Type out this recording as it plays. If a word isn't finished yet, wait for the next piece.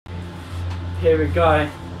Here we go.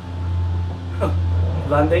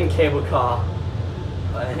 London cable car.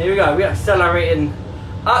 And here we go. We are accelerating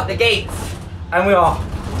up the gates. And we are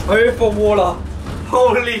over water.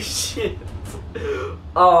 Holy shit.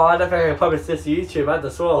 Oh, I don't think I can publish this to YouTube. I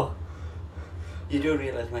just swore. You do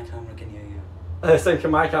realise my camera can hear you. So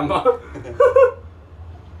can my camera.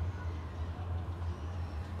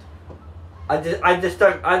 I just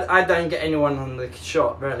don't I don't get anyone on the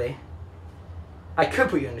shot really. I could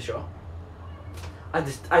put you in the shot. I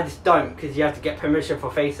just don't, because you have to get permission for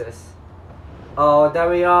faces. Oh, there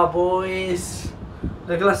we are, boys.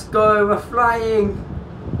 Look, let's go. We're flying.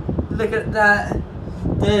 Look at that.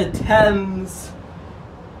 The Thames.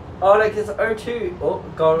 Oh, look, it's O2. Oh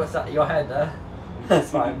God, what's that? Your head there.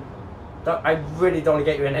 That's fine. I really don't want to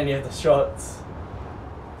get you in any of the shots.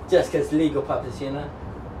 Just because legal purposes, you know.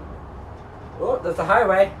 Oh, there's the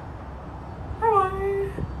highway.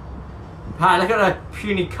 Highway. Hi, look at the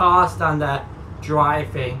puny cars down there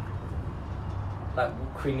driving. Like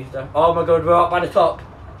creamy stuff. Oh my God, we're up by the top.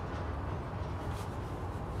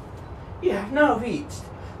 You have now reached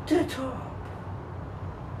the top.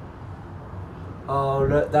 Oh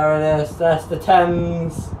look, there it is. That's the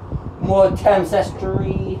Thames. More Thames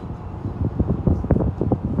estuary.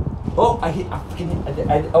 Oh, I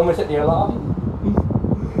almost hit the alarm.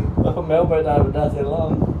 I put my elbow down, but that's the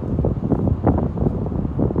alarm.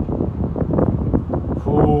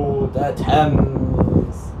 Oh, the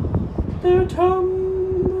Thames. The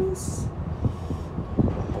Thames.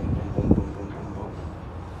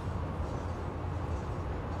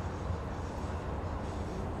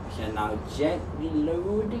 We can now gently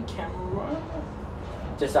lower the camera.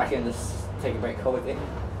 Just so I can just take a break, hold it.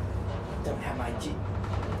 Don't have my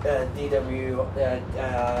DW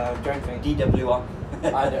drunk thing. DW1.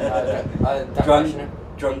 I don't know.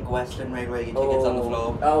 Drunk Western Railway tickets on the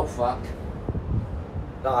floor. Oh fuck.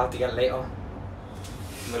 I'll have to get it later.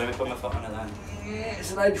 But let me put my foot on it then.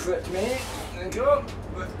 It's an edge foot to me. Thank you.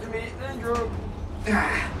 Foot to me. Thank you.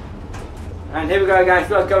 And here we go, guys.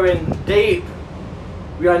 We are going deep.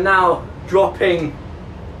 We are now dropping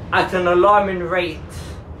at an alarming rate.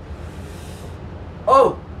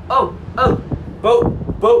 Oh. Boat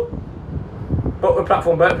with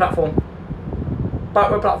platform, boat platform.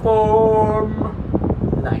 Boat with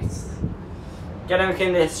platform. Nice. Get everything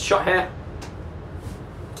in this shot here.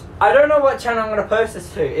 I don't know what channel I'm going to post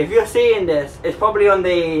this to. If you're seeing this, it's probably on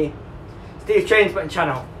the Steve Chainsbutton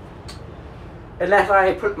channel. Unless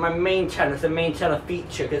I put my main channel, it's the main channel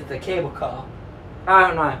feature because it's the cable car. I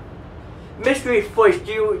don't know. Mystery Voice,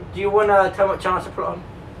 do you want to tell me what channel to put on?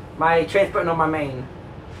 My Chainsbutton or my main?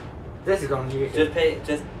 This is on YouTube.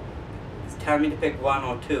 Just tell me to pick one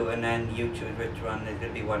or two, and then you choose which one. There's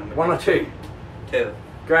going to be one. One or two? Two.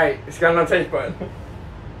 Great, it's going on Chainsbutton.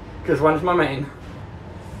 Because one is my main.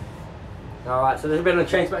 Alright, so there's been a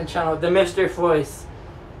Chainsbutton channel. The Mystery Voice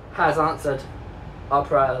has answered our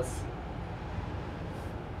prayers.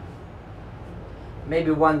 Maybe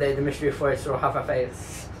one day the Mystery Voice will have a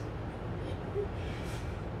face.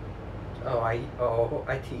 I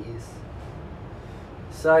tease.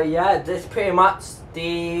 So yeah, this pretty much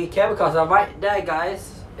the cable car. So right there,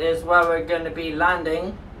 guys, is where we're going to be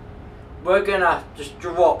landing. We're going to just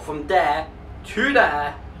drop from there to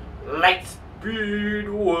there. Light speed,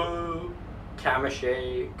 whoa. Camera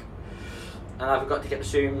shake. And I forgot to get the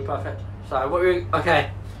zoom perfect. So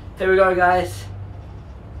okay, here we go, guys.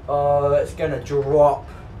 Oh, it's going to drop.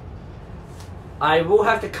 I will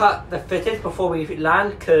have to cut the footage before we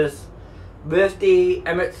land, because with the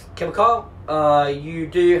Emirates cable car, you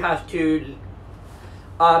do have to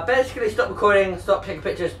basically stop recording, stop taking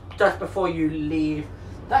pictures just before you leave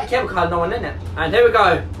that cable car, no one in it. And here we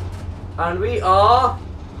go. And we are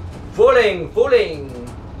falling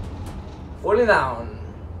down.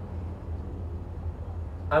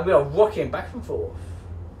 And we are rocking back and forth.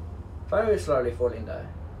 Very slowly falling down.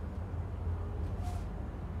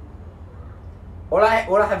 All I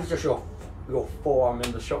have is just your forearm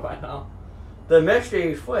in the shot right now. The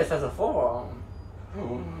Mystery Voice has a forearm.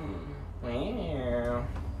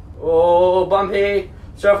 Oh, bumpy.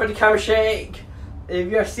 Sorry for the camera shake. If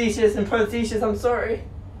you have seizures and prosthesis, I'm sorry.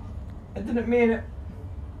 I didn't mean it.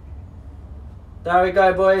 There we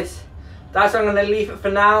go, boys. That's where I'm going to leave it for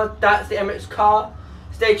now. That's the Emirates car.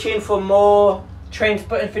 Stay tuned for more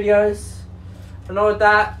Chainsbutton videos and all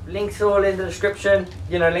that. Links all in the description.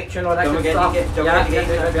 You know, links and all that good stuff.